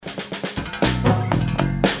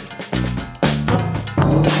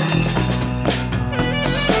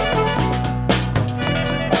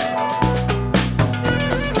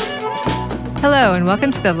Hello, and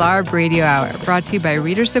welcome to the LARB Radio Hour, brought to you by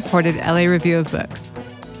reader-supported LA Review of Books.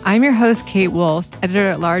 I'm your host, Kate Wolf,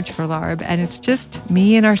 editor-at-large for LARB, and it's just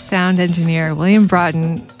me and our sound engineer, William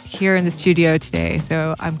Broughton, here in the studio today.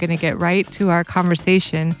 So I'm going to get right to our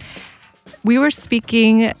conversation. We were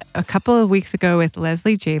speaking a couple of weeks ago with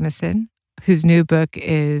Leslie Jamison, whose new book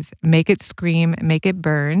is Make It Scream, Make It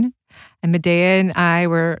Burn. And Medaya and I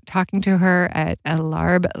were talking to her at a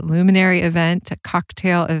LARB Luminary event, a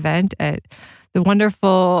cocktail event at the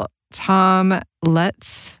wonderful Tom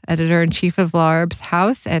Lutz, editor-in-chief of LARB's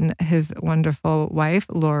house, and his wonderful wife,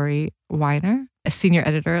 Lori Weiner, a senior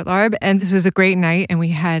editor at LARB. And this was a great night, and we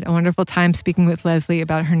had a wonderful time speaking with Leslie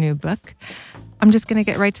about her new book. I'm just going to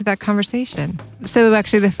get right to that conversation. So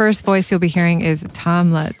actually, the first voice you'll be hearing is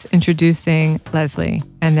Tom Lutz introducing Leslie,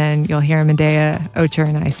 and then you'll hear Medaya, Ocher,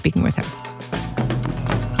 and I speaking with him.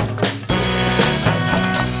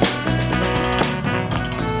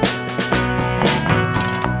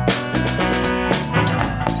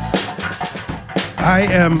 I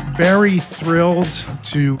am very thrilled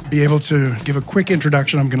to be able to give a quick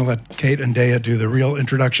introduction. I'm going to let Kate and Daya do the real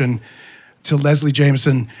introduction to Leslie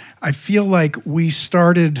Jamison. I feel like we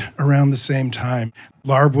started around the same time.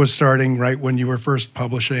 LARB was starting right when you were first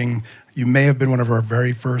publishing. You may have been one of our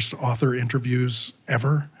very first author interviews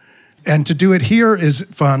ever. And to do it here is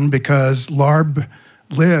fun because LARB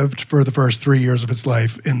lived for the first 3 years of its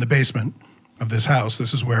life in the basement of this house.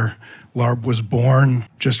 This is where LARB was born,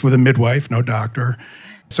 just with a midwife, no doctor.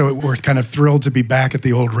 So we're kind of thrilled to be back at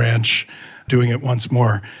the old ranch doing it once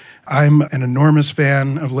more. I'm an enormous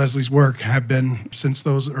fan of Leslie's work, have been since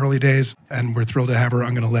those early days, and we're thrilled to have her.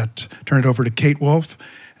 I'm going to turn it over to Kate Wolf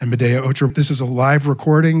and Medaya Ocher. This is a live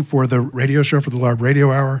recording for the radio show, for the LARB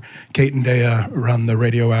Radio Hour. Kate and Daya run the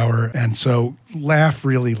radio hour, and so laugh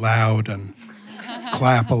really loud and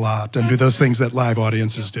clap a lot and do those things that live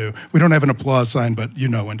audiences do. We don't have an applause sign, but you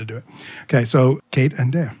know when to do it. Okay, so Kate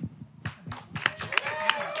and Daya.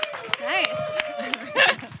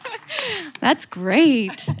 That's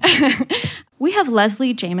great. We have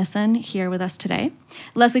Leslie Jamison here with us today.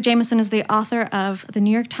 Leslie Jamison is the author of the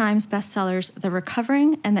New York Times bestsellers The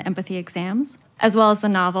Recovering and The Empathy Exams, as well as the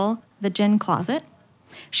novel The Gin Closet.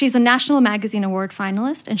 She's a National Magazine Award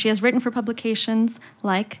finalist, and she has written for publications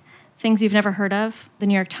like Things You've Never Heard Of, the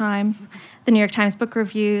New York Times Book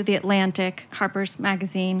Review, The Atlantic, Harper's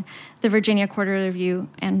Magazine, the Virginia Quarterly Review,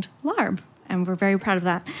 and LARB. And we're very proud of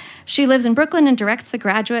that. She lives in Brooklyn and directs the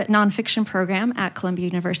graduate nonfiction program at Columbia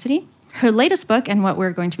University. Her latest book, and what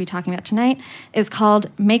we're going to be talking about tonight, is called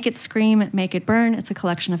Make It Scream, Make It Burn. It's a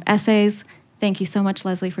collection of essays. Thank you so much,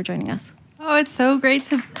 Leslie, for joining us. Oh, it's so great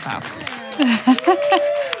to... Wow.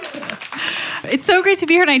 It's so great to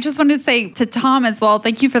be here. And I just wanted to say to Tom as well,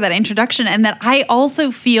 thank you for that introduction. And that I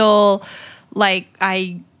also feel like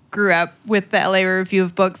I grew up with the LA Review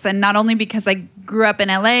of Books, and not only because I grew up in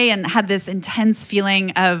LA and had this intense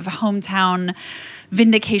feeling of hometown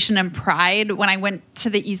vindication and pride. When I went to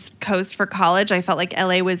the East Coast for college, I felt like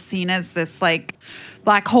LA was seen as this like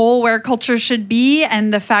black hole where culture should be.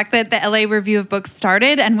 And the fact that the LA Review of Books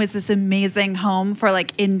started and was this amazing home for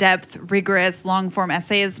like in-depth, rigorous, long-form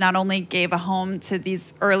essays not only gave a home to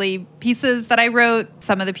these early pieces that I wrote,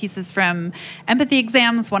 some of the pieces from Empathy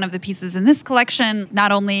Exams, one of the pieces in this collection,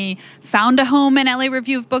 not only found a home in LA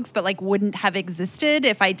Review of Books, but like wouldn't have existed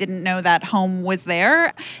if I didn't know that home was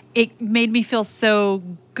there. It made me feel so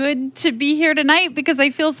good to be here tonight because I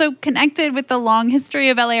feel so connected with the long history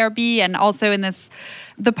of LARB, and also in this,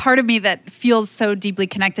 the part of me that feels so deeply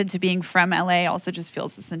connected to being from LA also just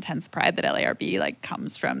feels this intense pride that LARB like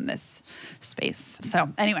comes from this space. So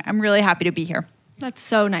anyway, I'm really happy to be here. That's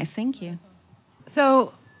so nice. Thank you.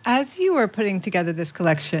 So as you were putting together this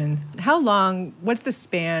collection, what's the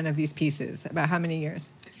span of these pieces? About how many years?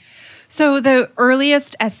 So the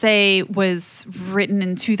earliest essay was written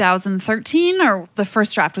in 2013, or the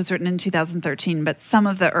first draft was written in 2013, but some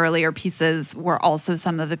of the earlier pieces were also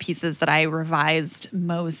some of the pieces that I revised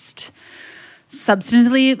most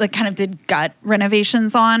substantively, like kind of did gut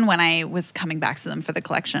renovations on when I was coming back to them for the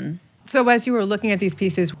collection. So as you were looking at these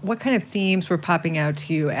pieces, what kind of themes were popping out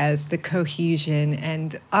to you as the cohesion,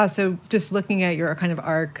 and also just looking at your kind of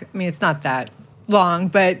arc? I mean, it's not that long,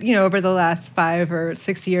 but over the last 5 or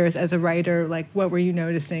 6 years as a writer, like what were you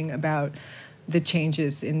noticing about the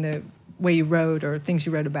changes in the way you wrote or things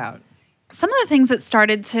you wrote about? Some of the things that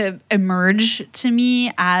started to emerge to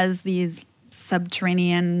me as these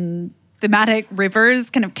subterranean thematic rivers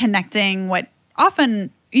kind of connecting what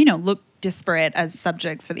often, look disparate as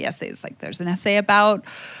subjects for the essays. Like there's an essay about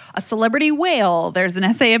a celebrity whale. There's an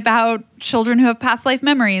essay about children who have past life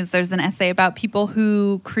memories. There's an essay about people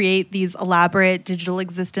who create these elaborate digital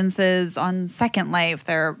existences on Second Life.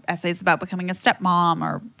 There are essays about becoming a stepmom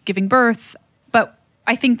or giving birth. But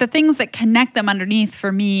I think the things that connect them underneath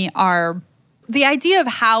for me are the idea of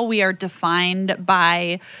how we are defined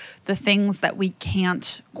by the things that we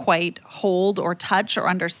can't quite hold or touch or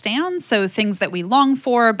understand. So things that we long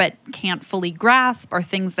for but can't fully grasp, or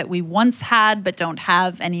things that we once had but don't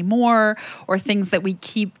have anymore, or things that we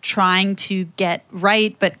keep trying to get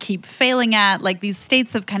right but keep failing at, like these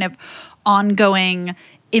states of kind of ongoing,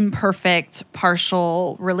 imperfect,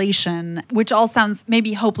 partial relation, which all sounds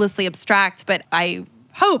maybe hopelessly abstract, but I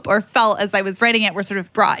hope or felt as I was writing it were sort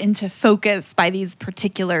of brought into focus by these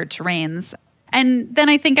particular terrains. And then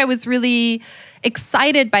I think I was really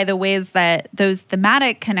excited by the ways that those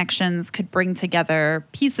thematic connections could bring together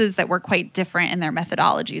pieces that were quite different in their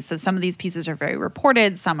methodology. So some of these pieces are very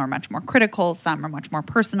reported, some are much more critical, some are much more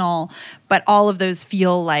personal, but all of those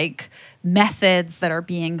feel like methods that are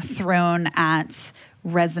being thrown at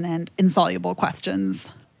resonant, insoluble questions.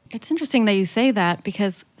 It's interesting that you say that,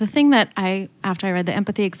 because the thing that after I read the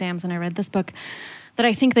empathy exams and I read this book, that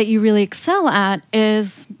I think that you really excel at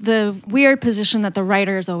is the weird position that the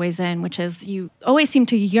writer is always in, which is you always seem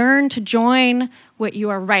to yearn to join what you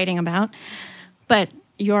are writing about, but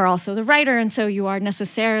you're also the writer, and so you are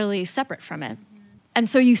necessarily separate from it. And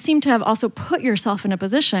so you seem to have also put yourself in a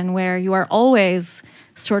position where you are always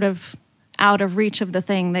sort of out of reach of the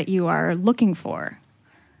thing that you are looking for.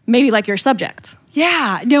 Maybe like your subject.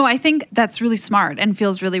 Yeah, no, I think that's really smart and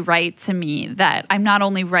feels really right to me, that I'm not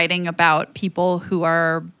only writing about people who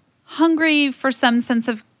are hungry for some sense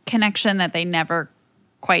of connection that they never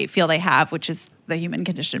quite feel they have, which is the human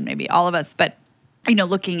condition, maybe all of us, but,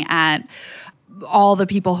 looking at all the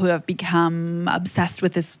people who have become obsessed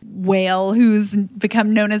with this whale who's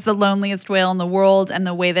become known as the loneliest whale in the world, and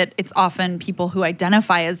the way that it's often people who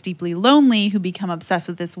identify as deeply lonely who become obsessed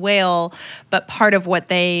with this whale. But part of what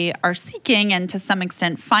they are seeking, and to some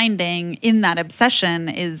extent finding in that obsession,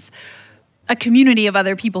 is a community of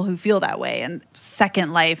other people who feel that way. And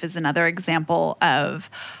Second Life is another example of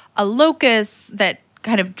a locus that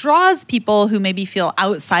kind of draws people who maybe feel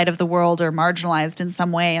outside of the world or marginalized in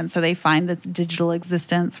some way. And so they find this digital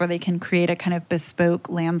existence where they can create a kind of bespoke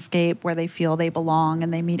landscape where they feel they belong,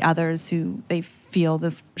 and they meet others who they feel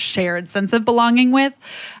this shared sense of belonging with.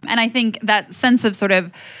 And I think that sense of sort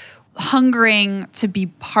of hungering to be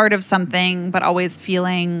part of something, but always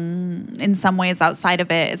feeling in some ways outside of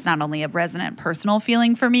it, is not only a resonant personal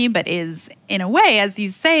feeling for me, but is, in a way, as you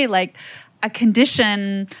say, like a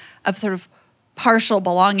condition of sort of partial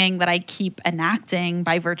belonging that I keep enacting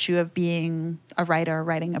by virtue of being a writer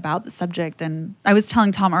writing about the subject. And I was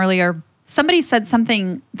telling Tom earlier, somebody said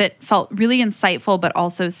something that felt really insightful but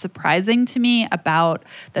also surprising to me about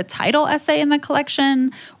the title essay in the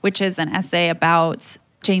collection, which is an essay about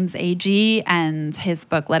James Agee and his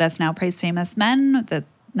book, Let Us Now Praise Famous Men, the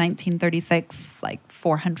 1936,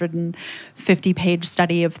 450-page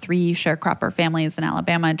study of 3 sharecropper families in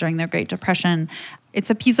Alabama during the Great Depression. It's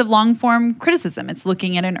a piece of long-form criticism. It's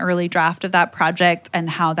looking at an early draft of that project and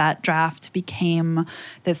how that draft became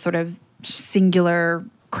this sort of singular,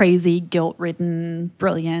 crazy, guilt-ridden,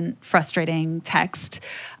 brilliant, frustrating text.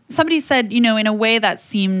 Somebody said, in a way that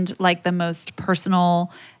seemed like the most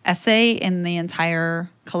personal essay in the entire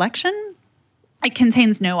collection. It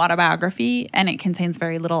contains no autobiography, and it contains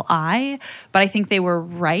very little I, but I think they were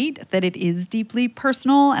right that it is deeply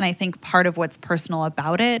personal, and I think part of what's personal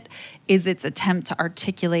about it is its attempt to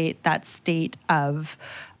articulate that state of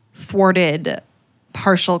thwarted,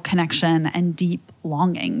 partial connection and deep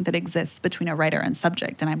longing that exists between a writer and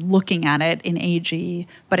subject. And I'm looking at it in Agee,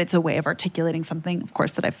 but it's a way of articulating something, of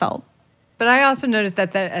course, that I felt. But I also noticed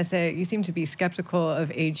that essay, you seem to be skeptical of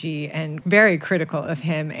Agee and very critical of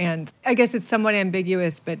him. And I guess it's somewhat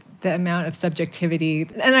ambiguous, but the amount of subjectivity,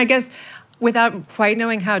 and I guess without quite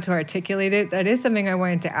knowing how to articulate it, that is something I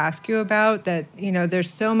wanted to ask you about, that,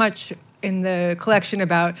 there's so much in the collection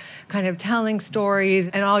about kind of telling stories,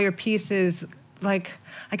 and all your pieces, I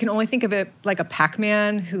can only think of it like a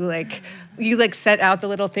Pac-Man who you set out the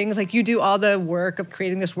little things, you do all the work of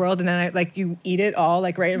creating this world, and then you eat it all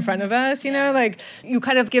right in front of us, you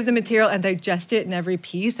kind of give the material and digest it in every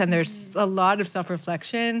piece, and there's a lot of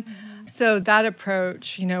self-reflection. So that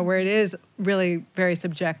approach, where it is really very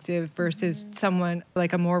subjective versus someone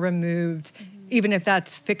a more removed, even if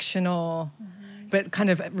that's fictional, but kind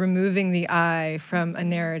of removing the I from a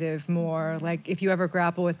narrative more, if you ever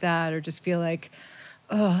grapple with that or just feel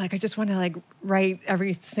I just want to write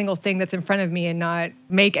every single thing that's in front of me and not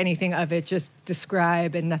make anything of it, just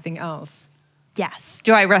describe and nothing else. Yes.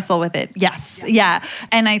 Do I wrestle with it? Yes. Yeah.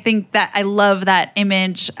 And I think that I love that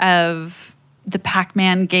image of the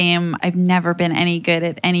Pac-Man game. I've never been any good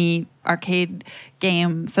at any arcade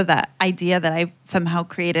game. So that idea that I somehow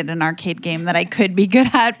created an arcade game that I could be good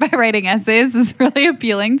at by writing essays is really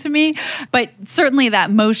appealing to me. But certainly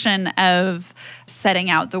that motion of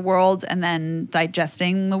setting out the world and then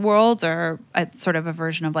digesting the world, or a sort of a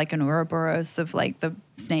version of an Ouroboros of the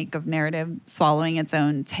snake of narrative swallowing its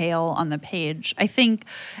own tail on the page. I think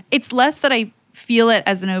it's less that I feel it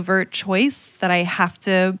as an overt choice that I have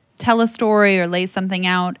to tell a story or lay something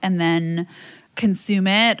out and then consume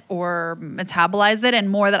it or metabolize it, and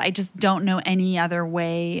more that I just don't know any other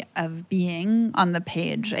way of being on the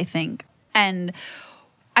page, I think. And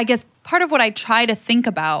I guess part of what I try to think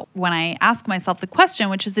about when I ask myself the question,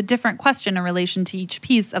 which is a different question in relation to each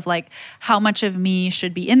piece of how much of me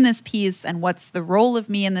should be in this piece and what's the role of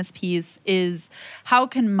me in this piece, is how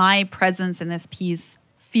can my presence in this piece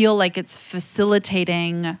feel like it's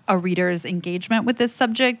facilitating a reader's engagement with this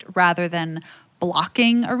subject rather than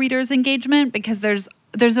blocking a reader's engagement? Because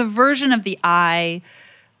there's a version of the I,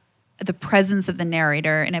 the presence of the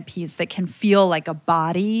narrator in a piece, that can feel like a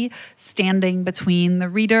body standing between the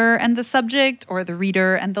reader and the subject, or the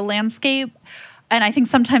reader and the landscape. And I think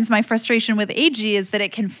sometimes my frustration with A.G. is that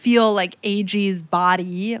it can feel like A.G.'s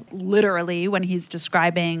body, literally, when he's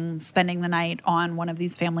describing spending the night on one of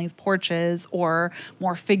these families' porches, or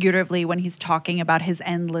more figuratively when he's talking about his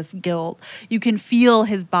endless guilt. You can feel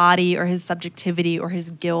his body or his subjectivity or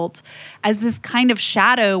his guilt as this kind of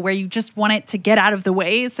shadow where you just want it to get out of the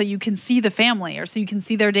way so you can see the family, or so you can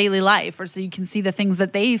see their daily life, or so you can see the things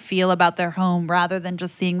that they feel about their home rather than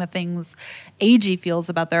just seeing the things A.G. feels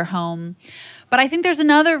about their home. But I think there's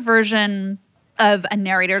another version of a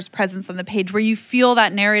narrator's presence on the page where you feel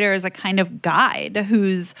that narrator is a kind of guide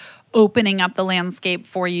who's opening up the landscape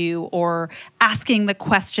for you, or asking the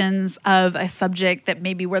questions of a subject that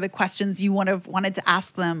maybe were the questions you would have wanted to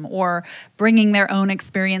ask them, or bringing their own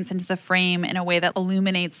experience into the frame in a way that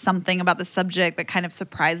illuminates something about the subject that kind of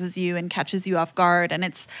surprises you and catches you off guard. And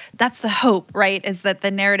that's the hope, right? Is that the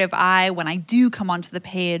narrative I, when I do come onto the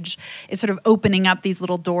page, is sort of opening up these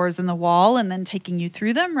little doors in the wall and then taking you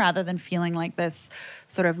through them, rather than feeling like this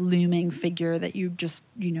sort of looming figure that you just,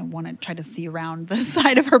 want to try to see around the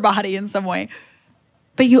side of her body in some way.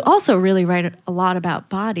 But you also really write a lot about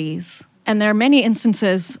bodies. And there are many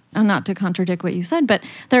instances, not to contradict what you said, but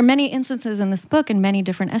there are many instances in this book and many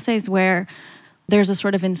different essays where there's a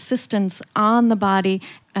sort of insistence on the body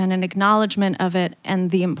and an acknowledgement of it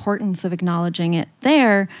and the importance of acknowledging it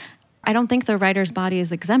there. I don't think the writer's body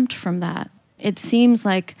is exempt from that. It seems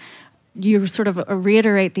like you sort of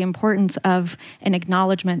reiterate the importance of an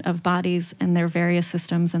acknowledgement of bodies and their various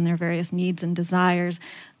systems and their various needs and desires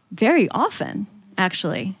very often,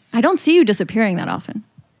 actually. I don't see you disappearing that often.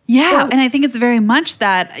 Yeah, and I think it's very much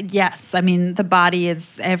that, yes, I mean, the body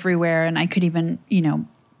is everywhere, and I could even,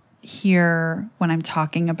 hear when I'm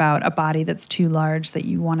talking about a body that's too large that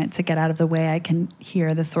you want it to get out of the way, I can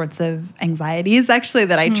hear the sorts of anxieties, actually,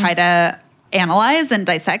 that I try to analyze and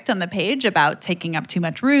dissect on the page about taking up too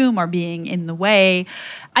much room or being in the way.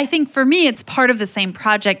 I think for me, it's part of the same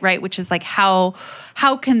project, right? Which is how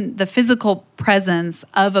can the physical presence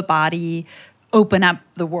of a body open up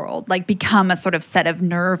the world, become a sort of set of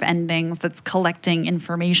nerve endings that's collecting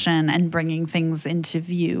information and bringing things into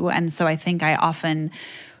view. And so I think I often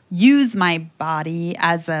use my body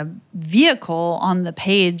as a vehicle on the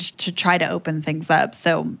page to try to open things up.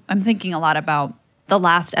 So I'm thinking a lot about the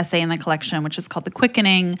last essay in the collection, which is called The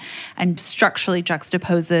Quickening, and structurally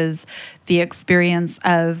juxtaposes the experience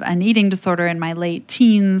of an eating disorder in my late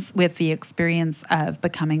teens with the experience of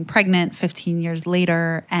becoming pregnant 15 years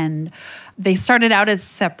later. And they started out as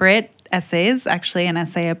separate essays, actually an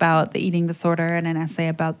essay about the eating disorder and an essay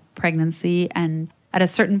about pregnancy. And at a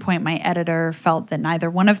certain point, my editor felt that neither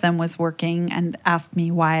one of them was working and asked me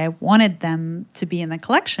why I wanted them to be in the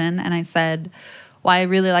collection. And I said, well, I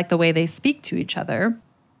really like the way they speak to each other.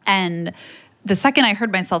 And the second I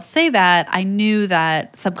heard myself say that, I knew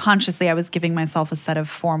that subconsciously I was giving myself a set of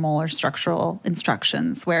formal or structural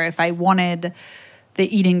instructions, where if I wanted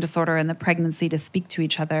the eating disorder and the pregnancy to speak to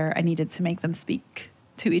each other, I needed to make them speak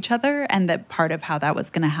to each other. And that part of how that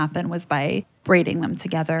was going to happen was by braiding them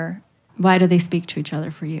together. Why do they speak to each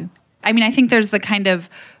other for you? I mean, I think there's the kind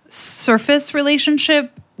of surface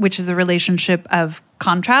relationship, which is a relationship of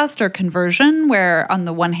contrast or conversion, where on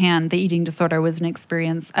the one hand, the eating disorder was an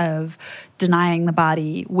experience of denying the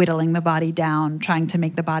body, whittling the body down, trying to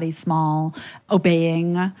make the body small,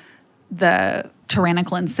 obeying the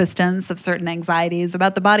tyrannical insistence of certain anxieties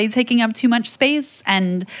about the body taking up too much space,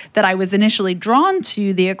 and that I was initially drawn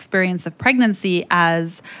to the experience of pregnancy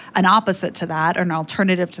as an opposite to that, or an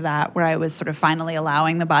alternative to that, where I was sort of finally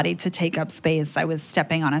allowing the body to take up space. I was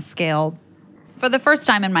stepping on a scale for the first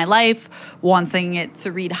time in my life, wanting it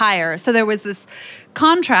to read higher. So there was this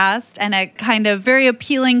contrast and a kind of very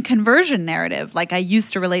appealing conversion narrative. Like, I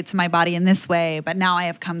used to relate to my body in this way, but now I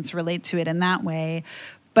have come to relate to it in that way.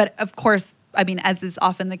 But of course, I mean, as is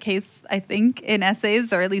often the case, I think, in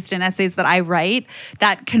essays, or at least in essays that I write,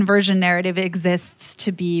 that conversion narrative exists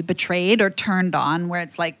to be betrayed or turned on, where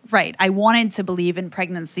it's like, right, I wanted to believe in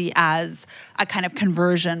pregnancy as a kind of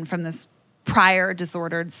conversion from this prior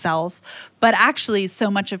disordered self, but actually so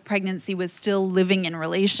much of pregnancy was still living in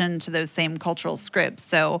relation to those same cultural scripts.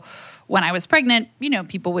 So when I was pregnant,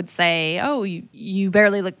 people would say, oh, you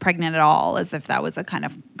barely look pregnant at all, as if that was a kind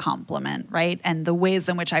of compliment, right? And the ways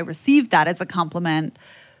in which I received that as a compliment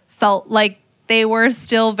felt like they were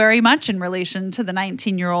still very much in relation to the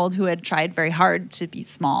 19-year-old who had tried very hard to be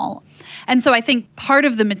small. And so I think part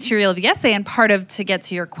of the material of the essay, and part of, to get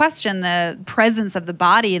to your question, the presence of the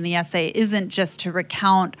body in the essay isn't just to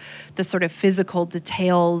recount the sort of physical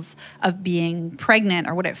details of being pregnant,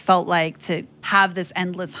 or what it felt like to have this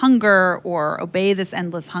endless hunger or obey this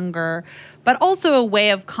endless hunger, but also a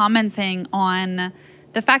way of commenting on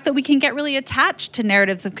the fact that we can get really attached to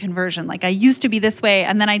narratives of conversion. Like, I used to be this way,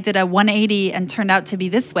 and then I did a 180 and turned out to be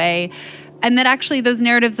this way. And that actually those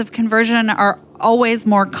narratives of conversion are always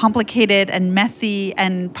more complicated and messy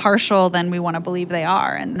and partial than we want to believe they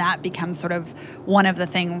are. And that becomes sort of one of the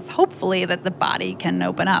things, hopefully, that the body can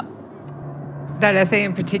open up. That essay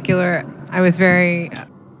in particular, I was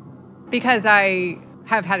because I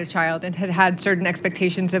have had a child and had certain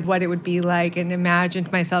expectations of what it would be like, and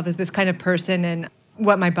imagined myself as this kind of person and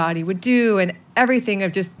what my body would do, and everything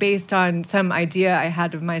of just based on some idea I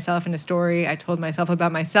had of myself and a story I told myself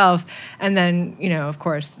about myself. And then, of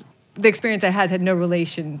course, the experience I had no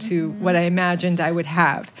relation to what I imagined I would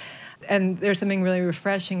have. And there's something really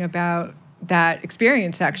refreshing about that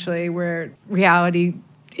experience, actually, where reality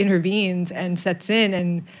intervenes and sets in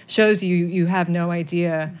and shows you have no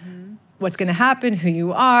idea what's going to happen, who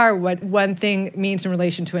you are, what one thing means in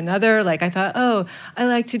relation to another. Like, I thought, oh, I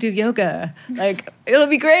like to do yoga. Like, it'll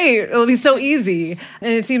be great. It'll be so easy.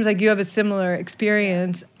 And it seems like you have a similar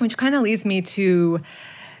experience, which kind of leads me to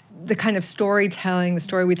the kind of storytelling, the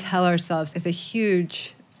story we tell ourselves is a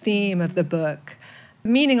huge theme of the book,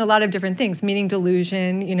 meaning a lot of different things, meaning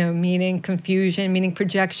delusion, meaning confusion, meaning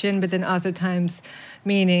projection, but then also times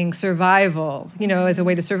meaning survival, as a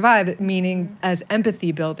way to survive, meaning as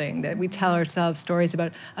empathy building, that we tell ourselves stories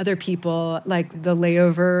about other people, like the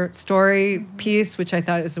layover story piece, which I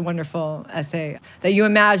thought is a wonderful essay, that you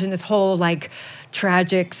imagine this whole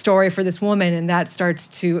tragic story for this woman, and that starts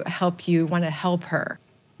to help you want to help her.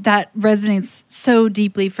 That resonates so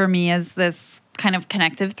deeply for me as this kind of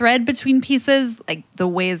connective thread between pieces, like the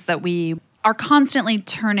ways that we are constantly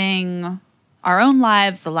turning our own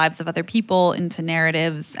lives, the lives of other people, into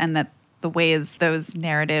narratives, and that the ways those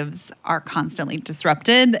narratives are constantly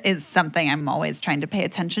disrupted is something I'm always trying to pay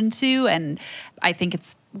attention to. And I think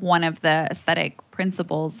it's one of the aesthetic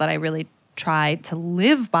principles that I really try to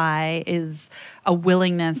live by, is a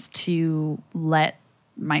willingness to let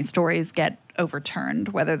my stories get overturned,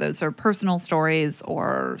 whether those are personal stories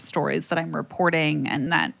or stories that I'm reporting,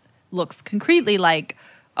 and that looks concretely like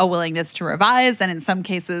a willingness to revise, and in some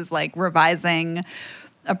cases like revising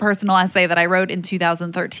a personal essay that I wrote in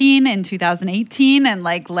 2013 and 2018, and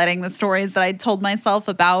letting the stories that I told myself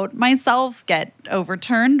about myself get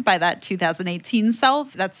overturned by that 2018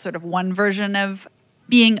 self. That's sort of one version of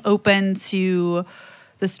being open to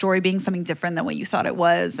the story being something different than what you thought it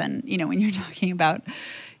was. And, when you're talking about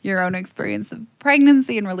your own experience of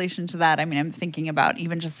pregnancy in relation to that, I'm thinking about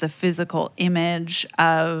even just the physical image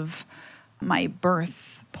of my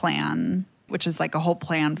birth plan, which is like a whole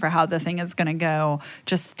plan for how the thing is going to go,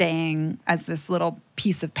 just staying as this little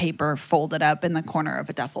piece of paper folded up in the corner of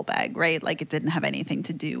a duffel bag, right? Like, it didn't have anything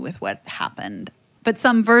to do with what happened. But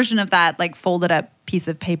some version of that, folded up piece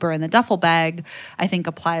of paper in the duffel bag, I think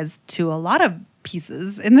applies to a lot of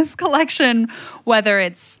pieces in this collection, whether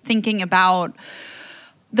it's thinking about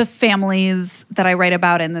the families that I write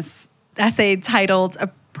about in this essay titled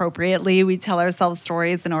appropriately, We Tell Ourselves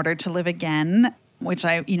Stories in Order to Live Again, which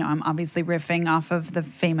I'm obviously riffing off of the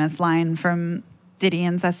famous line from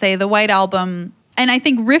Didion's essay, The White Album. And I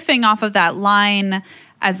think riffing off of that line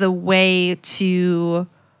as a way to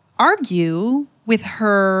argue with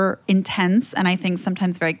her intense and I think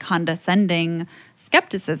sometimes very condescending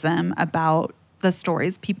skepticism about the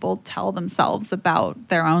stories people tell themselves about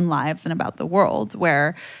their own lives and about the world,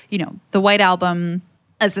 where, the White Album,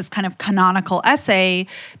 as this kind of canonical essay,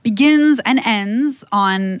 begins and ends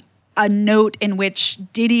on a note in which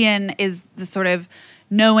Didion is the sort of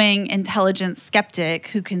knowing, intelligent skeptic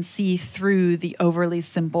who can see through the overly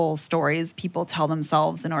simple stories people tell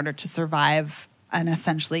themselves in order to survive an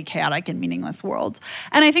essentially chaotic and meaningless world.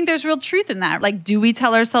 And I think there's real truth in that. Like, do we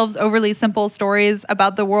tell ourselves overly simple stories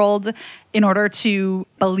about the world in order to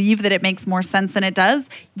believe that it makes more sense than it does?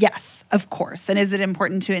 Yes, of course. And is it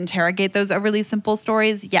important to interrogate those overly simple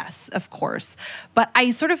stories? Yes, of course. But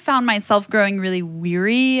I sort of found myself growing really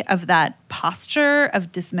weary of that posture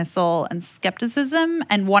of dismissal and skepticism,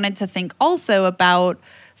 and wanted to think also about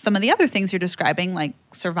some of the other things you're describing, like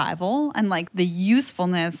survival and like the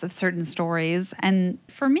usefulness of certain stories. And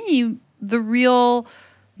for me, the real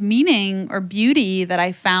meaning or beauty that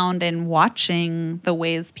I found in watching the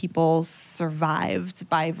ways people survived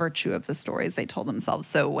by virtue of the stories they told themselves.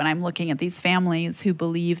 So when I'm looking at these families who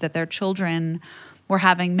believe that their children were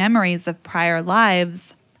having memories of prior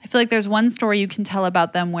lives, I feel like there's one story you can tell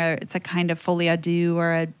about them where it's a kind of folie à deux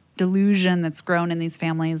or a delusion that's grown in these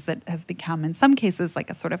families that has become, in some cases,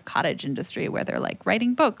 like a sort of cottage industry where they're like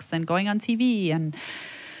writing books and going on TV.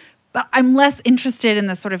 But I'm less interested in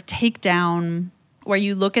the sort of takedown where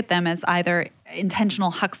you look at them as either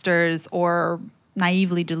intentional hucksters or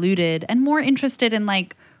naively deluded, and more interested in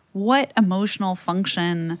like, what emotional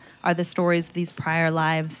function are the stories of these prior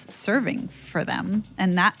lives serving for them?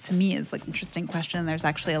 And that to me is like an interesting question. There's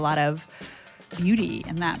actually a lot of beauty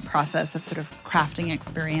in that process of sort of crafting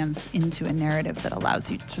experience into a narrative that allows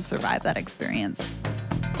you to survive that experience.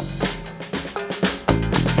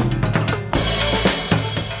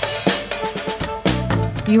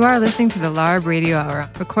 You are listening to the LARB Radio Hour,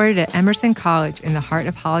 recorded at Emerson College in the heart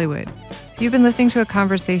of Hollywood. You've been listening to a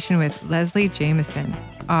conversation with Leslie Jamison,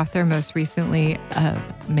 author most recently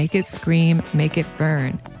of Make It Scream, Make It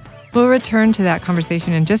Burn. We'll return to that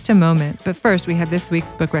conversation in just a moment, but first we have this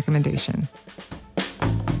week's book recommendation.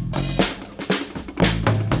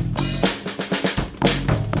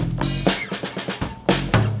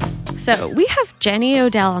 So we have Jenny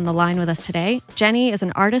Odell on the line with us today. Jenny is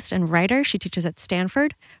an artist and writer. She teaches at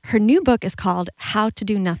Stanford. Her new book is called How to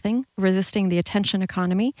Do Nothing, Resisting the Attention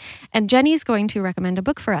Economy. And Jenny's going to recommend a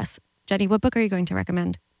book for us. Jenny, what book are you going to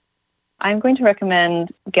recommend? I'm going to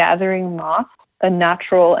recommend Gathering Moss, A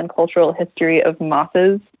Natural and Cultural History of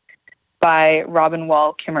Mosses by Robin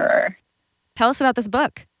Wall Kimmerer. Tell us about this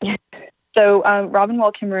book. So Robin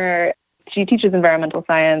Wall Kimmerer, she teaches environmental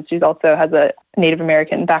science. She also has a Native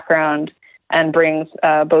American background and brings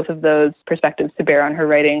both of those perspectives to bear on her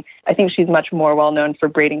writing. I think she's much more well-known for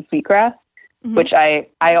Braiding Sweetgrass, which I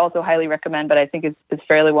also highly recommend, but I think is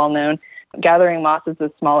fairly well-known. Gathering Moss is a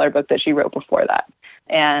smaller book that she wrote before that.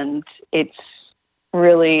 And it's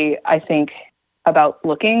really, I think, about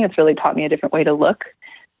looking. It's really taught me a different way to look.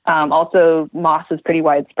 Also, moss is pretty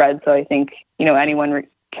widespread, so I think, anyone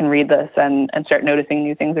can read this and start noticing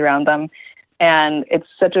new things around them. And it's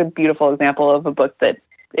such a beautiful example of a book that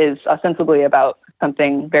is ostensibly about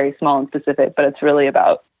something very small and specific, but it's really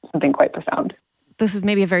about something quite profound. This is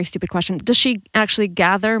maybe a very stupid question. Does she actually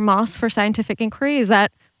gather moss for scientific inquiry? Is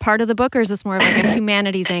that part of the book, or is this more of like a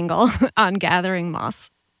humanities angle on gathering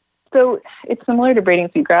moss? So it's similar to Braiding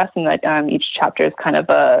Sweetgrass in that each chapter is kind of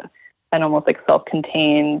an almost like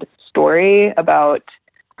self-contained story about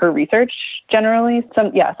her research generally.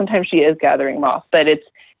 Sometimes she is gathering moss, but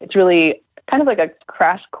it's really kind of like a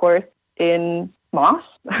crash course in moss,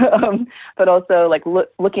 but also like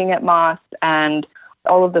looking at moss and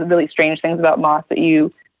all of the really strange things about moss that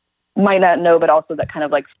you might not know, but also that kind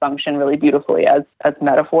of like function really beautifully as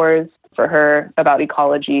metaphors for her about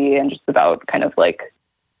ecology and just about kind of like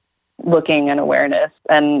looking and awareness.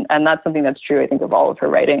 And that's something that's true, I think, of all of her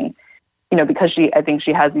writing. Because I think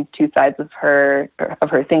she has these two sides of her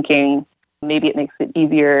thinking. Maybe it makes it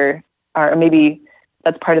easier, or maybe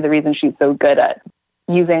that's part of the reason she's so good at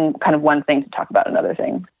using kind of one thing to talk about another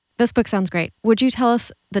thing. This book sounds great. Would you tell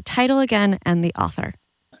us the title again and the author?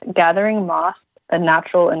 Gathering Moss, A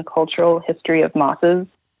Natural and Cultural History of Mosses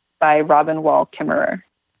by Robin Wall Kimmerer.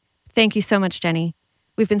 Thank you so much, Jenny.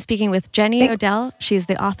 We've been speaking with Jenny Odell. She's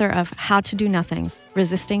the author of How to Do Nothing,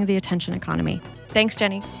 Resisting the Attention Economy. Thanks,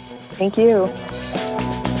 Jenny. Thank you.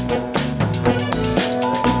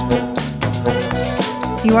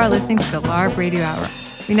 You are listening to the LARB Radio Hour.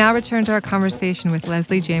 We now return to our conversation with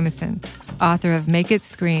Leslie Jamison, author of Make It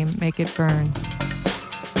Scream, Make It Burn.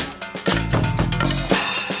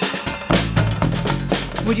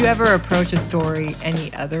 Would you ever approach a story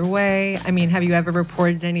any other way? I mean, have you ever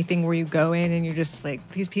reported anything where you go in and you're just like,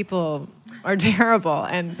 these people are terrible,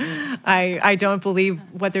 and I don't believe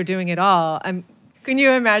what they're doing at all. Can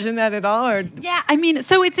you imagine that at all? Or yeah, I mean,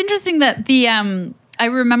 so it's interesting that I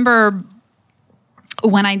remember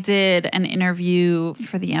when I did an interview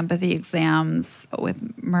for the empathy exams with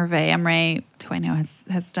Merve Emre, who I know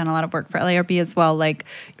has done a lot of work for LARB as well. Like,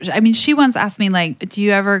 I mean, she once asked me, like, do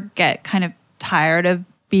you ever get kind of tired of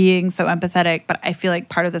being so empathetic? But I feel like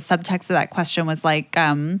part of the subtext of that question was like,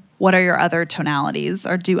 what are your other tonalities,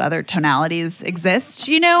 or do other tonalities exist,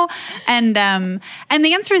 you know? And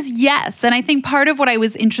the answer is yes. And I think part of what I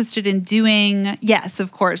was interested in doing, yes,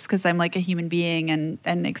 of course, because I'm like a human being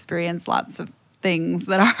and experience lots of things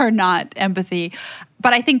that are not empathy.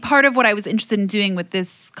 But I think part of what I was interested in doing with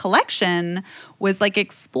this collection was like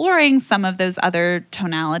exploring some of those other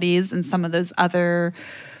tonalities and some of those other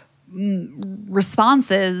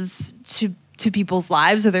responses to people's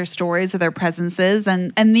lives or their stories or their presences.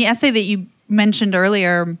 And the essay that you mentioned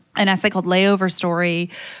earlier, an essay called Layover Story,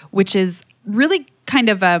 which is really kind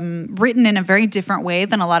of written in a very different way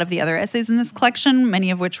than a lot of the other essays in this collection, many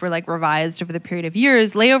of which were like revised over the period of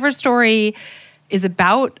years. Layover Story is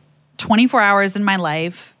about 24 hours in my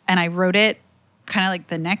life, and I wrote it kind of like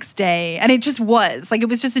the next day. And it just was. Like, it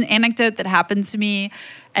was just an anecdote that happened to me,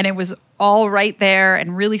 and it was all right there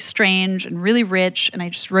and really strange and really rich, and I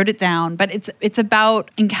just wrote it down. But it's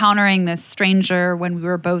about encountering this stranger when we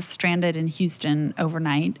were both stranded in Houston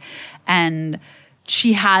overnight. And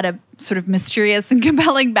she had a sort of mysterious and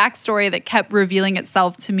compelling backstory that kept revealing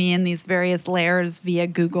itself to me in these various layers via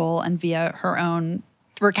Google and via her own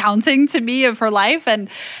recounting to me of her life. And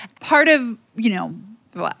part of,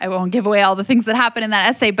 I won't give away all the things that happen in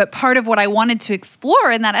that essay, but part of what I wanted to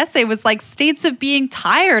explore in that essay was like states of being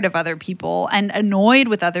tired of other people and annoyed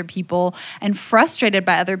with other people and frustrated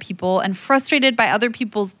by other people and frustrated by other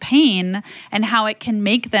people's pain and how it can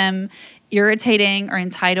make them irritating or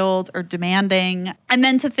entitled or demanding. And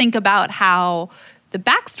then to think about how the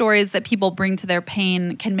backstories that people bring to their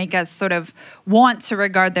pain can make us sort of want to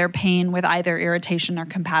regard their pain with either irritation or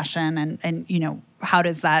compassion. And how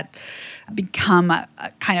does that become a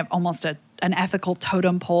kind of almost an ethical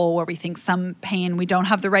totem pole where we think some pain we don't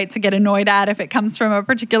have the right to get annoyed at if it comes from a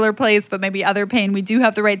particular place, but maybe other pain we do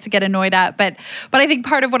have the right to get annoyed at. But I think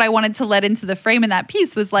part of what I wanted to let into the frame in that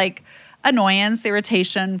piece was like annoyance,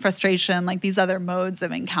 irritation, frustration, like these other modes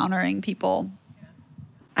of encountering people.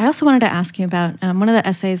 I also wanted to ask you about one of the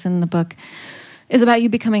essays in the book is about you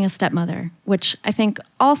becoming a stepmother, which I think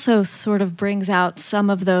also sort of brings out some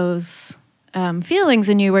of those feelings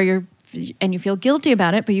in you where you feel guilty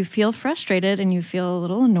about it, but you feel frustrated and you feel a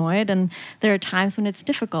little annoyed, and there are times when it's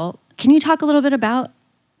difficult. Can you talk a little bit about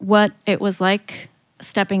what it was like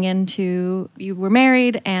stepping into, you were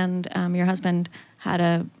married and your husband had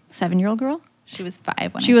a 7-year-old girl? She was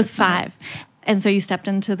 5 when she was 5. And so you stepped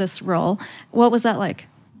into this role. What was that like?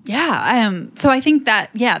 Yeah. So I think that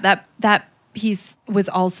piece was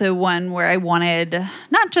also one where I wanted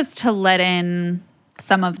not just to let in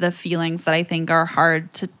some of the feelings that I think are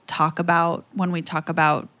hard to talk about when we talk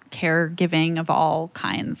about caregiving of all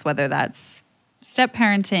kinds, whether that's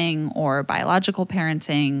step-parenting or biological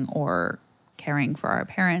parenting or caring for our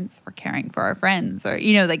parents or caring for our friends, or,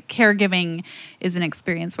 like caregiving is an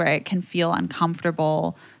experience where it can feel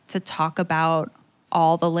uncomfortable to talk about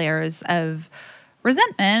all the layers of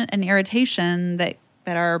resentment and irritation that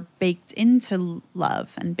are baked into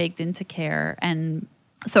love and baked into care. And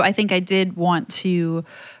so I think I did want to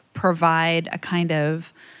provide a kind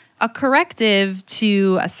of a corrective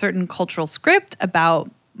to a certain cultural script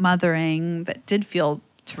about mothering that did feel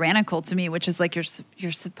tyrannical to me, which is like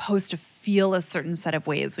you're supposed to feel a certain set of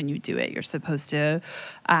ways when you do it. You're supposed to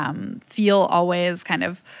feel always kind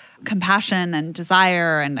of compassion and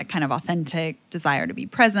desire and a kind of authentic desire to be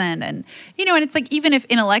present. And, and it's like, even if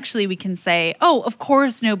intellectually we can say, oh, of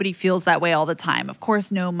course nobody feels that way all the time. Of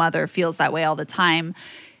course no mother feels that way all the time.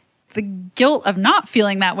 The guilt of not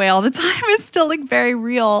feeling that way all the time is still like very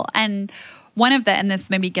real. And and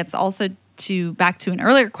this maybe gets also back to an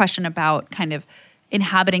earlier question about kind of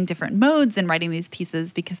inhabiting different modes in writing these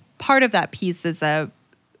pieces, because part of that piece is a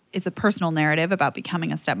personal narrative about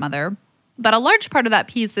becoming a stepmother. But a large part of that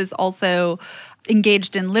piece is also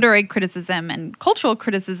engaged in literary criticism and cultural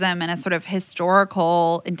criticism and a sort of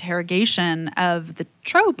historical interrogation of the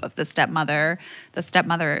trope of the stepmother,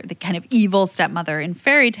 the kind of evil stepmother in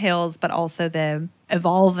fairy tales, but also the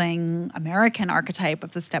evolving American archetype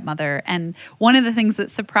of the stepmother. And one of the things that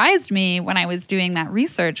surprised me when I was doing that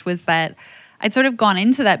research was that I'd sort of gone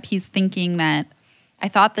into that piece thinking that I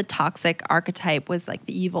thought the toxic archetype was like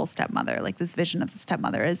the evil stepmother, like this vision of the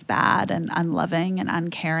stepmother as bad and unloving and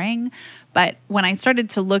uncaring. But when I started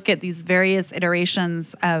to look at these various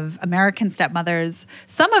iterations of American stepmothers,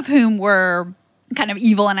 some of whom were kind of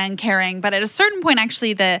evil and uncaring, but at a certain point,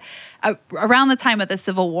 actually, around the time of the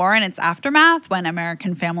Civil War and its aftermath, when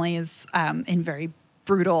American families in very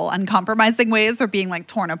brutal, uncompromising ways were being like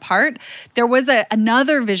torn apart, there was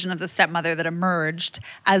another vision of the stepmother that emerged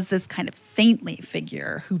as this kind of saintly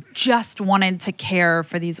figure who just wanted to care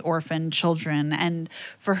for these orphan children, and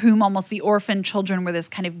for whom almost the orphan children were this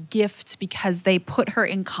kind of gift because they put her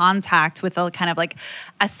in contact with a kind of like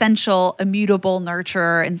essential, immutable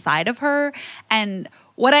nurturer inside of her. And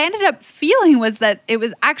what I ended up feeling was that it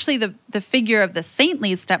was actually the figure of the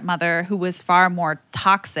saintly stepmother who was far more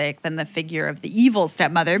toxic than the figure of the evil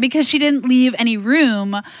stepmother, because she didn't leave any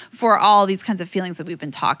room for all these kinds of feelings that we've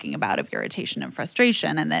been talking about of irritation and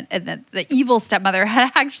frustration, and that the evil stepmother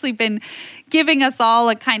had actually been giving us all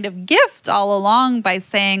a kind of gift all along by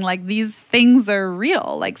saying, like, these things are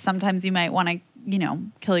real. Like, sometimes you might want to,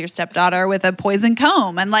 kill your stepdaughter with a poison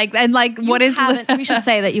comb. And what is... We should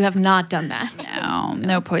say that you have not done that.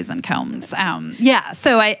 No poison combs.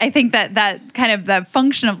 So I think that kind of the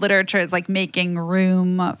function of literature is like making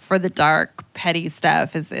room for the dark, petty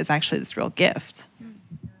stuff is actually this real gift.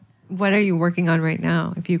 What are you working on right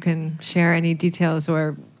now? If you can share any details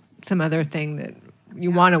or some other thing that you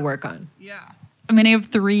want to work on. Yeah. I'm going to have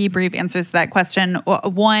 3 brief answers to that question.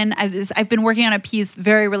 One, I've been working on a piece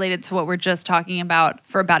very related to what we're just talking about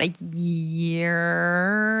for about a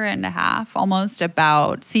year and a half, almost,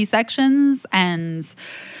 about C-sections, and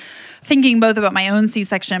thinking both about my own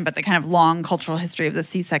C-section, but the kind of long cultural history of the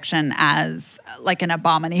C-section as like an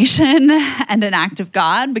abomination and an act of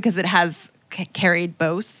God, because it has carried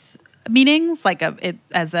both meanings.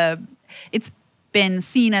 It's been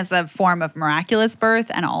seen as a form of miraculous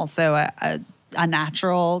birth and also a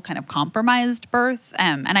natural kind of compromised birth.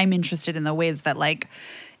 And I'm interested in the ways that, like,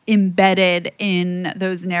 embedded in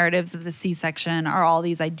those narratives of the C-section are all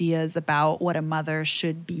these ideas about what a mother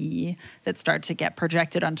should be that start to get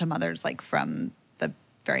projected onto mothers, like, from the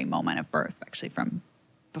very moment of birth, actually from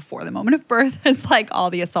before the moment of birth, as like all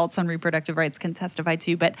the assaults on reproductive rights can testify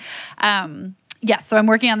to. But so I'm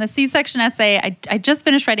working on the C-section essay. I just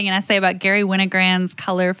finished writing an essay about Gary Winogrand's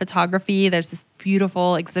color photography. There's this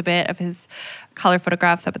beautiful exhibit of his color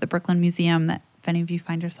photographs up at the Brooklyn Museum that, if any of you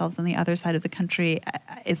find yourselves on the other side of the country,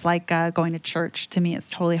 is like going to church. To me, it's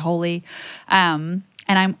totally holy. And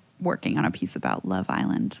I'm working on a piece about Love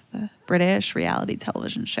Island, the British reality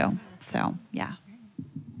television show. So, yeah.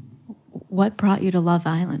 What brought you to Love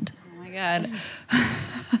Island? Oh, my God.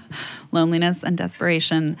 Loneliness and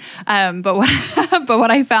desperation. But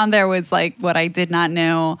what I found there was, like, what I did not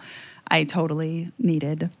know I totally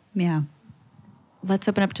needed. Yeah. Let's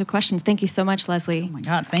open up to questions. Thank you so much, Leslie. Oh, my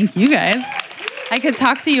God. Thank you, guys. I could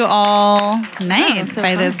talk to you all night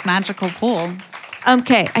by this magical pool.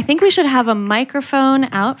 Okay. I think we should have a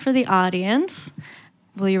microphone out for the audience.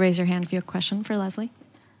 Will you raise your hand if you have a question for Leslie?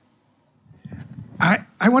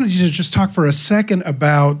 I wanted you to just talk for a second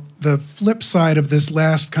about the flip side of this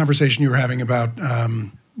last conversation you were having about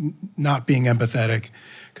not being empathetic.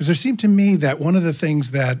 Because there seemed to me that one of the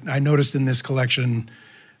things that I noticed in this collection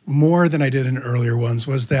more than I did in earlier ones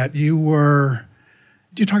was that you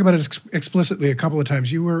talk about it explicitly a couple of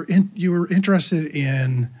times. You were interested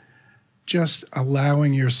in just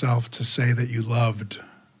allowing yourself to say that you loved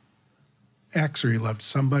X, or you loved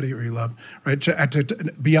somebody, or you loved, right?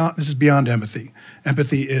 Beyond, this is beyond empathy.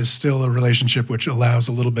 Empathy is still a relationship which allows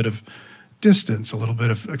a little bit of distance, a little bit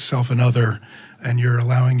of self and other, and you're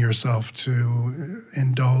allowing yourself to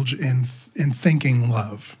indulge in thinking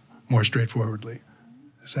love more straightforwardly.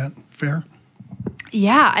 Is that fair?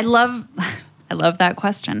 Yeah, I love that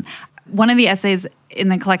question. One of the essays in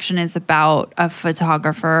the collection is about a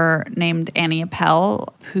photographer named Annie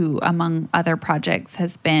Appel, who, among other projects,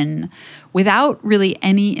 has been, without really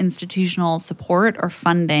any institutional support or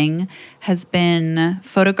funding, has been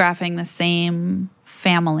photographing the same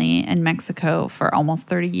family in Mexico for almost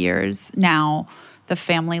 30 years now. The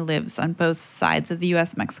family lives on both sides of the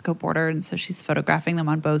U.S.-Mexico border, and so she's photographing them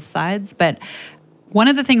on both sides. But one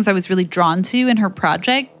of the things I was really drawn to in her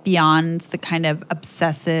project, beyond the kind of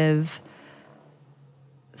obsessive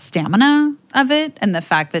stamina of it and the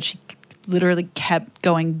fact that she literally kept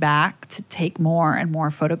going back to take more and more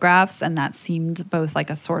photographs, and that seemed both like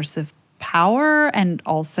a source of power and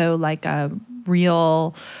also like a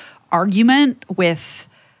real argument with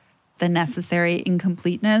the necessary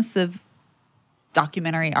incompleteness of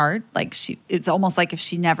documentary art. Like, it's almost like if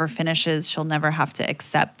she never finishes, she'll never have to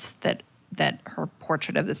accept that her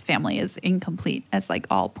portrait of this family is incomplete, as like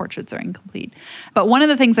all portraits are incomplete. But one of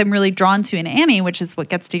the things I'm really drawn to in Annie, which is what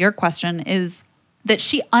gets to your question, is that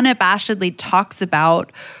she unabashedly talks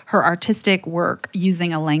about her artistic work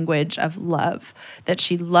using a language of love, that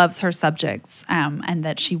she loves her subjects, and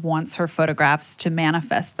that she wants her photographs to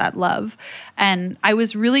manifest that love. And I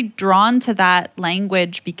was really drawn to that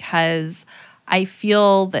language because I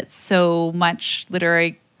feel that so much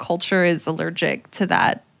literary culture is allergic to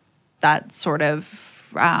that sort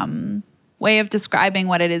of way of describing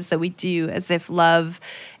what it is that we do, as if love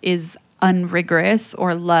is unrigorous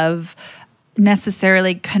or love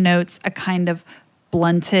necessarily connotes a kind of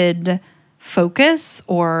blunted focus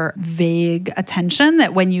or vague attention,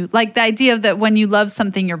 that when you, like the idea that when you love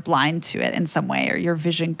something, you're blind to it in some way, or your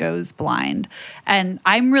vision goes blind. And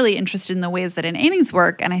I'm really interested in the ways that in Annie's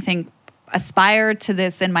work, and I think aspire to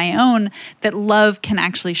this in my own, that love can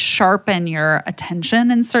actually sharpen your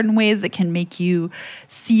attention in certain ways, that can make you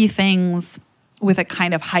see things with a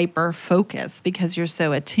kind of hyper focus because you're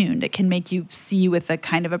so attuned. It can make you see with a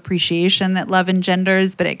kind of appreciation that love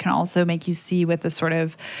engenders, but it can also make you see with a sort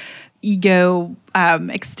of ego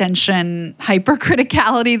extension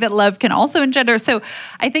hypercriticality that love can also engender. So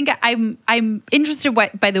I think I'm interested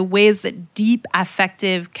by the ways that deep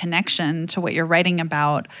affective connection to what you're writing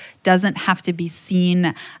about doesn't have to be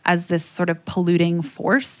seen as this sort of polluting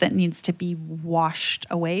force that needs to be washed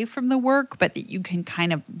away from the work, but that you can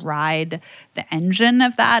kind of ride the engine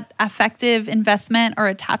of that affective investment or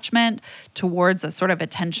attachment towards a sort of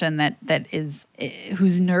attention that is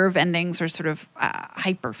whose nerve endings are sort of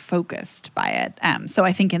hyper focused by it. So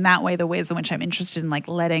I think in that way, the ways in which I'm interested in like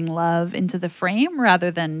letting love into the frame rather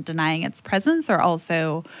than denying its presence are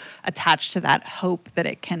also attached to that hope that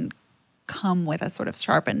it can come with a sort of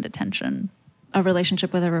sharpened attention. A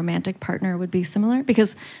relationship with a romantic partner would be similar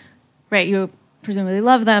because, right, you presumably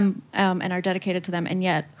love them and are dedicated to them, and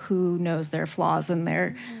yet who knows their flaws and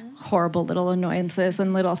their horrible little annoyances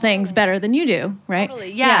and little things better than you do, right?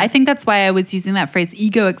 Totally. Yeah, I think that's why I was using that phrase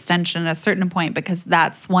ego extension at a certain point, because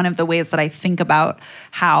that's one of the ways that I think about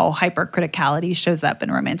how hypercriticality shows up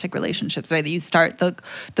in romantic relationships, right? That you start,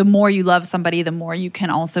 the more you love somebody, the more you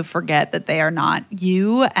can also forget that they are not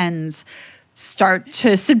you and start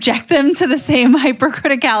to subject them to the same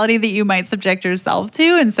hypercriticality that you might subject yourself to.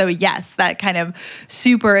 And so, yes, that kind of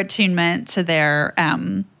super attunement to their,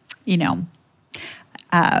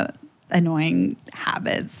 annoying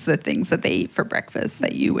habits, the things that they eat for breakfast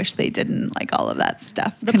that you wish they didn't, like all of that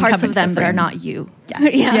stuff. The parts of them that are not you. Yeah.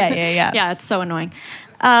 Yeah. Yeah, it's so annoying.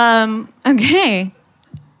 Okay.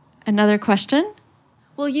 Another question?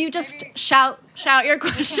 Will you just shout your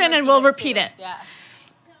question and we'll repeat it? Yeah.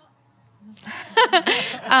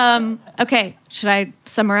 Okay, should I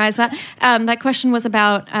summarize that? That question was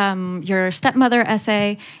about your stepmother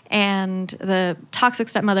essay and the toxic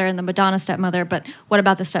stepmother and the Madonna stepmother, but what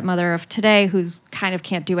about the stepmother of today who kind of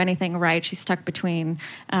can't do anything right? She's stuck between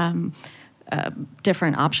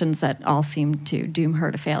different options that all seem to doom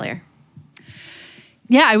her to failure.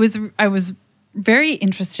 Yeah, I was very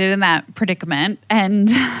interested in that predicament, and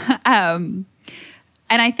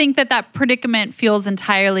I think that predicament feels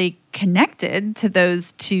entirely connected to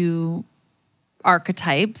those two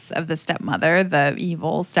archetypes of the stepmother, the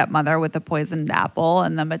evil stepmother with the poisoned apple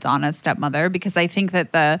and the Madonna stepmother, because I think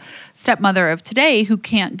that the stepmother of today who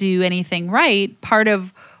can't do anything right, part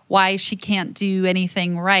of why she can't do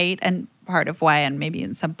anything right, and part of why, and maybe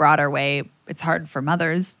in some broader way, it's hard for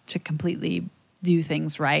mothers to completely do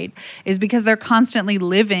things right, is because they're constantly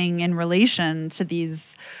living in relation to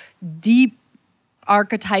these deep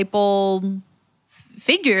archetypal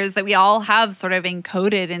figures that we all have sort of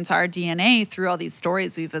encoded into our DNA through all these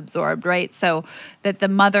stories we've absorbed, right? So that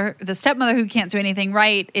the stepmother who can't do anything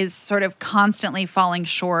right is sort of constantly falling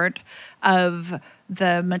short of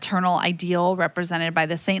the maternal ideal represented by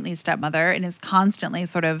the saintly stepmother, and is constantly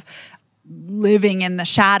sort of living in the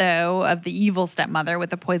shadow of the evil stepmother with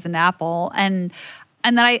the poisoned apple. And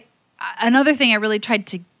then another thing I really tried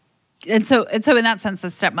to, and so in that sense, the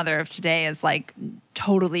stepmother of today is like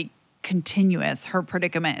totally continuous. Her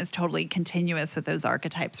predicament is totally continuous with those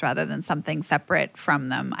archetypes rather than something separate from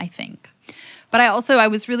them, I think. But I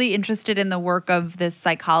was really interested in the work of this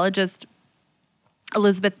psychologist,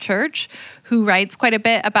 Elizabeth Church, who writes quite a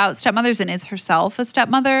bit about stepmothers and is herself a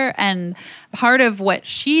stepmother. And part of what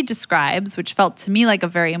she describes, which felt to me like a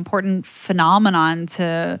very important phenomenon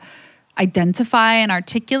to identify and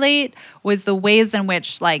articulate, was the ways in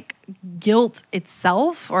which like guilt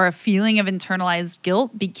itself, or a feeling of internalized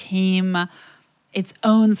guilt, became its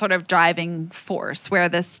own sort of driving force, where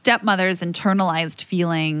the stepmother's internalized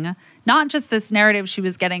feeling, not just this narrative she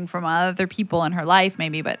was getting from other people in her life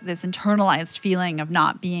maybe, but this internalized feeling of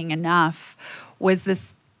not being enough, was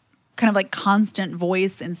this kind of like constant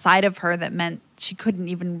voice inside of her that meant she couldn't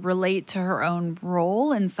even relate to her own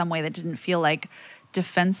role in some way that didn't feel like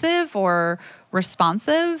defensive or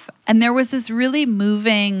responsive. And there was this really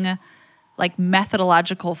moving like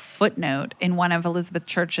methodological footnote in one of Elizabeth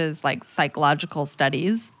Church's like psychological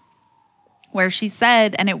studies, where she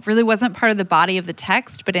said, and it really wasn't part of the body of the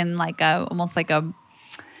text, but in like a almost like a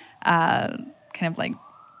kind of like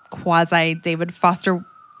quasi David Foster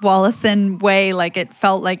Wallacean way, like it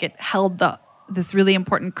felt like it held this really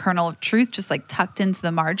important kernel of truth just like tucked into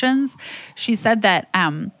the margins. She said that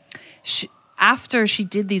after she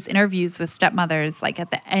did these interviews with stepmothers, like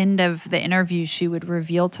at the end of the interview, she would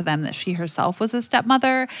reveal to them that she herself was a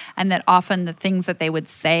stepmother, and that often the things that they would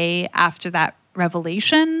say after that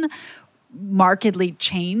revelation markedly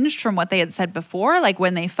changed from what they had said before, like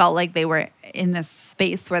when they felt like they were in this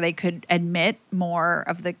space where they could admit more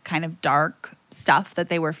of the kind of dark stuff that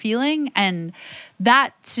they were feeling. And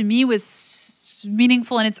that to me was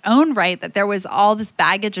meaningful in its own right, that there was all this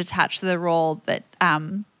baggage attached to the role that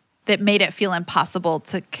that made it feel impossible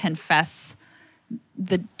to confess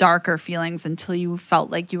the darker feelings until you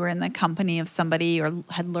felt like you were in the company of somebody, or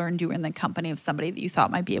had learned you were in the company of somebody that you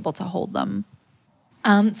thought might be able to hold them.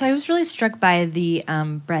 So I was really struck by the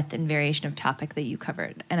breadth and variation of topic that you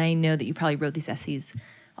covered. And I know that you probably wrote these essays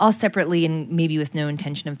all separately and maybe with no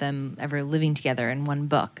intention of them ever living together in one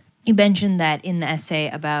book. You mentioned that in the essay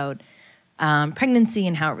about pregnancy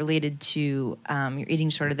and how it related to your eating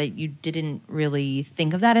disorder, that you didn't really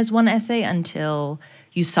think of that as one essay until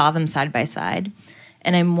you saw them side by side.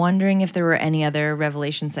 And I'm wondering if there were any other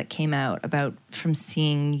revelations that came out about from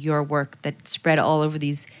seeing your work that spread all over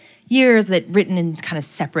these years, that written in kind of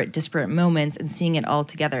separate, disparate moments, and seeing it all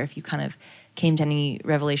together, if you kind of came to any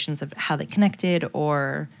revelations of how they connected,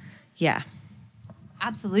 or, yeah.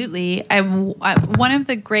 Absolutely. One of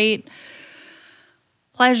the great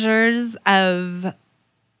pleasures of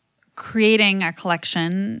creating a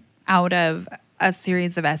collection out of a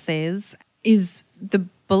series of essays is the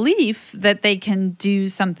belief that they can do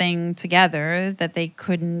something together that they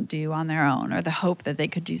couldn't do on their own, or the hope that they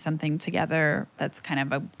could do something together that's kind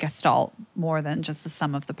of a gestalt more than just the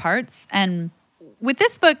sum of the parts. And with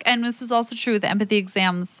this book, and this was also true with the empathy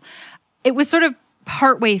exams, it was sort of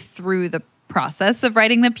partway through the process of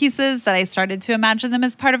writing the pieces that I started to imagine them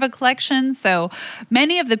as part of a collection. So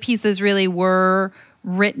many of the pieces really were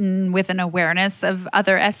written with an awareness of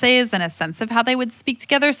other essays and a sense of how they would speak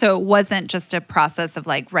together. So it wasn't just a process of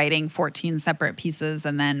like writing 14 separate pieces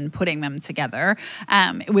and then putting them together.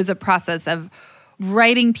 It was a process of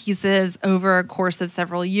writing pieces over a course of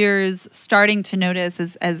several years, starting to notice,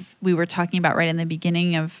 as we were talking about right in the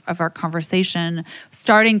beginning of our conversation,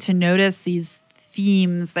 starting to notice these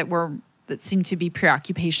themes that seemed to be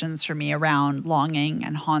preoccupations for me around longing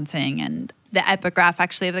and haunting. And the epigraph,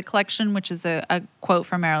 actually, of the collection, which is a quote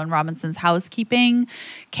from Marilyn Robinson's Housekeeping,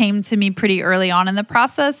 came to me pretty early on in the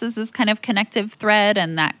process as this kind of connective thread.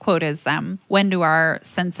 And that quote is, when do our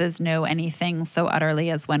senses know anything so utterly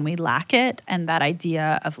as when we lack it? And that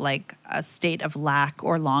idea of like a state of lack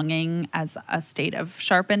or longing as a state of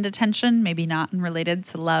sharpened attention, maybe not related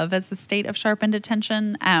to love as a state of sharpened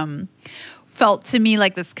attention, felt to me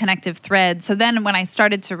like this connective thread. So then when I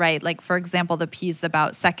started to write, like, for example, the piece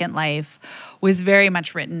about Second Life was very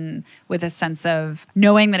much written with a sense of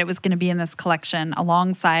knowing that it was going to be in this collection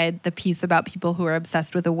alongside the piece about people who are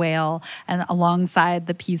obsessed with a whale and alongside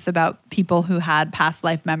the piece about people who had past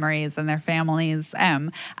life memories and their families,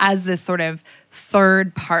 as this sort of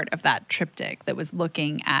third part of that triptych that was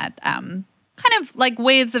looking at kind of like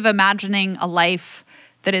ways of imagining a life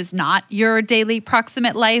that is not your daily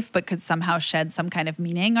proximate life, but could somehow shed some kind of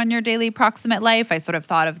meaning on your daily proximate life. I sort of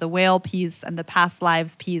thought of the whale piece and the past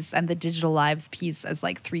lives piece and the digital lives piece as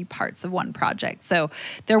like three parts of one project. So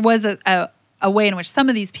there was a way in which some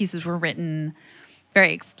of these pieces were written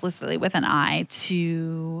very explicitly with an eye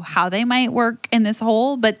to how they might work in this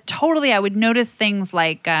whole. But totally, I would notice things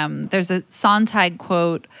like there's a Sontag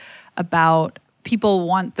quote about people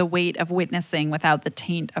want the weight of witnessing without the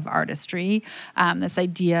taint of artistry. This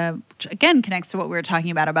idea which again connects to what we were talking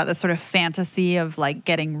about the sort of fantasy of like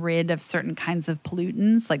getting rid of certain kinds of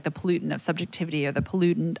pollutants, like the pollutant of subjectivity or the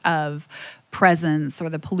pollutant of presence or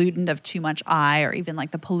the pollutant of too much I, or even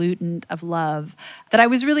like the pollutant of love, that I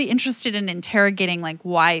was really interested in interrogating, like,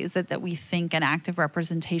 why is it that we think an active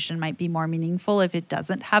representation might be more meaningful if it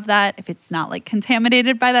doesn't have that, if it's not like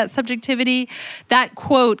contaminated by that subjectivity. That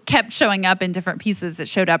quote kept showing up in different pieces. It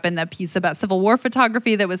showed up in the piece about Civil War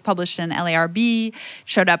photography that was published in LARB, it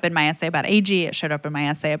showed up in my essay about AG, it showed up in my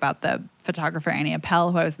essay about the photographer Annie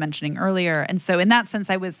Appel, who I was mentioning earlier. And so in that sense,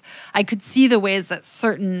 I could see the ways that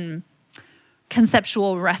certain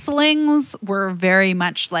conceptual wrestlings were very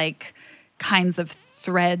much like kinds of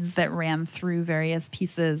threads that ran through various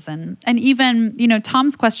pieces. And even,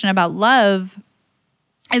 Tom's question about love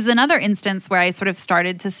is another instance where I sort of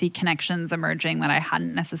started to see connections emerging that I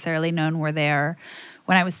hadn't necessarily known were there.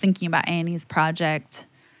 When I was thinking about Annie's project,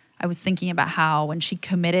 I was thinking about how when she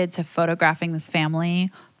committed to photographing this family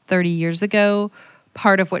 30 years ago,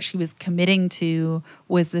 part of what she was committing to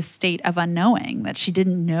was the state of unknowing, that she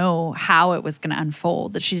didn't know how it was going to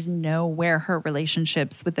unfold, that she didn't know where her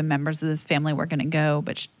relationships with the members of this family were going to go,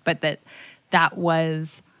 but that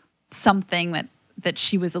was something that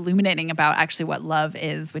she was illuminating about actually what love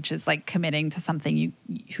is, which is like committing to something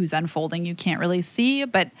whose unfolding you can't really see.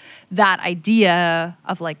 But that idea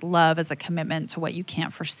of like love as a commitment to what you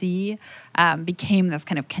can't foresee became this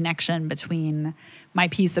kind of connection between my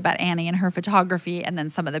piece about Annie and her photography, and then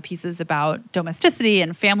some of the pieces about domesticity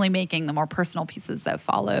and family making, the more personal pieces that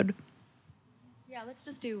followed. Yeah, let's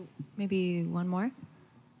just do maybe one more.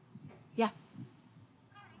 Yeah.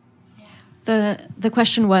 The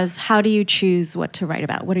question was, how do you choose what to write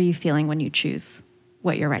about? What are you feeling when you choose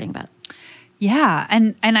what you're writing about? Yeah,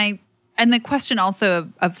 and the question also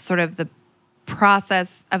of sort of the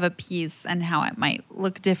process of a piece and how it might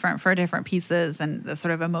look different for different pieces, and the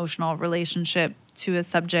sort of emotional relationship to a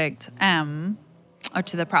subject, or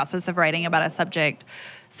to the process of writing about a subject.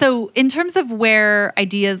 So in terms of where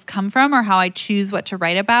ideas come from or how I choose what to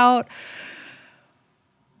write about,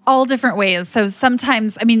 all different ways. So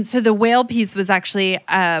sometimes, so the whale piece was actually,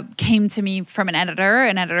 came to me from an editor.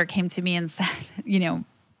 An editor came to me and said,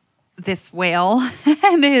 this whale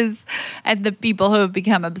and the people who have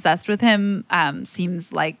become obsessed with him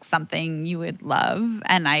seems like something you would love.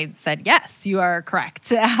 And I said, yes, you are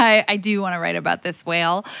correct. I do want to write about this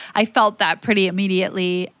whale. I felt that pretty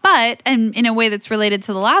immediately. But, and in a way that's related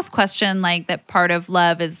to the last question, like that part of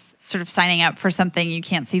love is sort of signing up for something you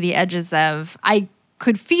can't see the edges of. I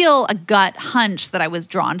could feel a gut hunch that I was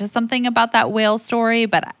drawn to something about that whale story,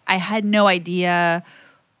 but I had no idea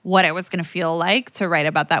what it was going to feel like to write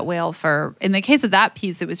about that whale for. In the case of that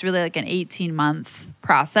piece, it was really like an 18-month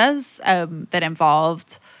process that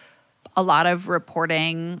involved a lot of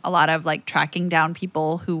reporting, a lot of like tracking down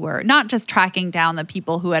people who were not just tracking down the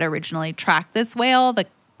people who had originally tracked this whale, the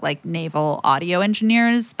like naval audio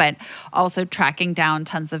engineers, but also tracking down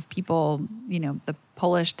tons of people, the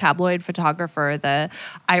Polish tabloid photographer, the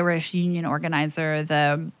Irish union organizer,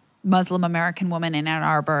 the Muslim American woman in Ann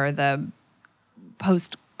Arbor, the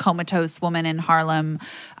post-comatose woman in Harlem,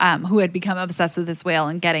 who had become obsessed with this whale,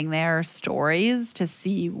 and getting their stories to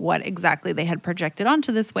see what exactly they had projected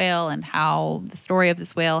onto this whale and how the story of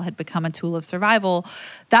this whale had become a tool of survival.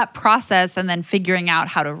 That process, and then figuring out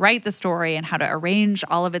how to write the story and how to arrange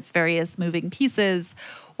all of its various moving pieces,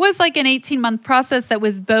 was like an 18-month process that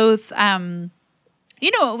was both,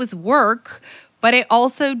 it was work, but it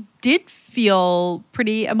also did feel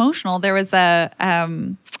pretty emotional. There was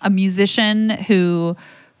a musician who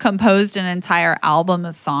composed an entire album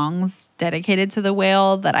of songs dedicated to the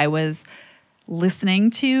whale that I was listening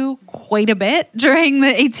to quite a bit during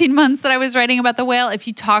the 18 months that I was writing about the whale. If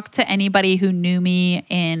you talk to anybody who knew me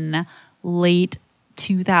in late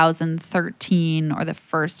 2013 or the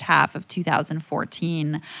first half of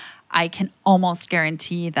 2014, I can almost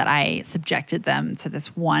guarantee that I subjected them to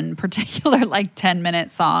this one particular 10-minute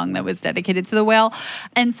song that was dedicated to the whale.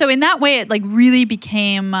 And so in that way, it really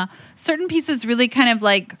became, certain pieces really kind of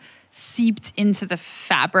seeped into the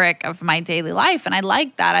fabric of my daily life. And I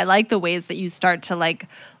like that. I like the ways that you start to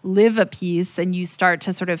live a piece, and you start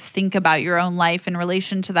to sort of think about your own life in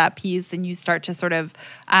relation to that piece, and you start to sort of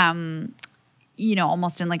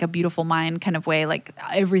almost in a beautiful mind kind of way,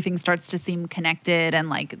 everything starts to seem connected,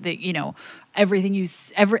 and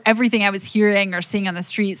everything I was hearing or seeing on the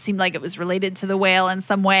street seemed like it was related to the whale in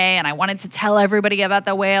some way. And I wanted to tell everybody about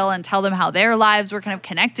the whale and tell them how their lives were kind of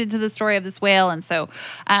connected to the story of this whale. And so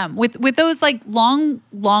with those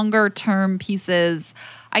longer term pieces,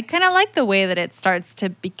 I kind of like the way that it starts to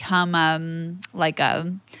become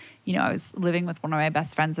I was living with one of my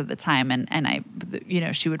best friends at the time, and I,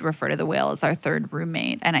 she would refer to the whale as our third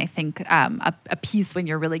roommate. And I think a piece, when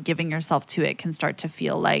you're really giving yourself to it, can start to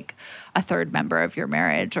feel like a third member of your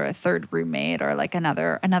marriage, or a third roommate, or like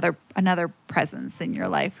another presence in your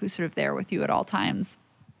life who's sort of there with you at all times.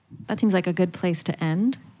 That seems like a good place to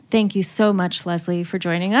end. Thank you so much, Leslie, for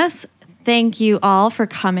joining us. Thank you all for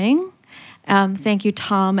coming. Thank you,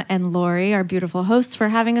 Tom and Lori, our beautiful hosts, for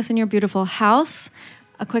having us in your beautiful house.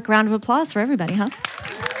 A quick round of applause for everybody, huh?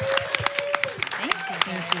 Thank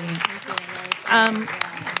you.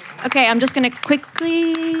 Okay, I'm just going to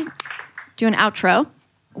quickly do an outro.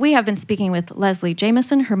 We have been speaking with Leslie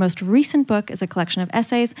Jamison. Her most recent book is a collection of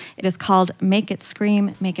essays. It is called Make It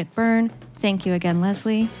Scream, Make It Burn. Thank you again,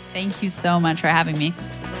 Leslie. Thank you so much for having me.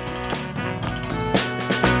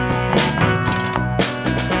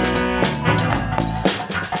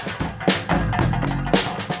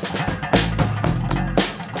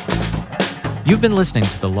 You've been listening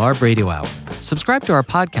to the LARB Radio Hour. Subscribe to our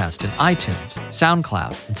podcast in iTunes,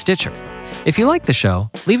 SoundCloud, and Stitcher. If you like the show,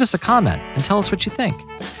 leave us a comment and tell us what you think.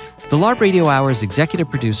 The LARB Radio Hour's executive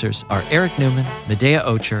producers are Eric Newman, Medaya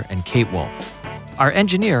Ocher, and Kate Wolf. Our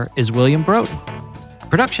engineer is William Broughton.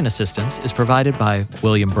 Production assistance is provided by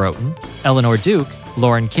William Broughton, Eleanor Duke,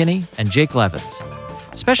 Lauren Kinney, and Jake Levins.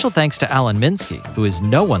 Special thanks to Alan Minsky, who is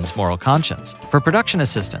no one's moral conscience, for production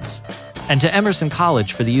assistance, and to Emerson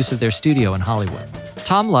College for the use of their studio in Hollywood.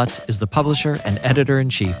 Tom Lutz is the publisher and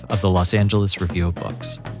editor-in-chief of the Los Angeles Review of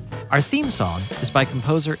Books. Our theme song is by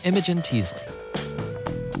composer Imogen Teasley.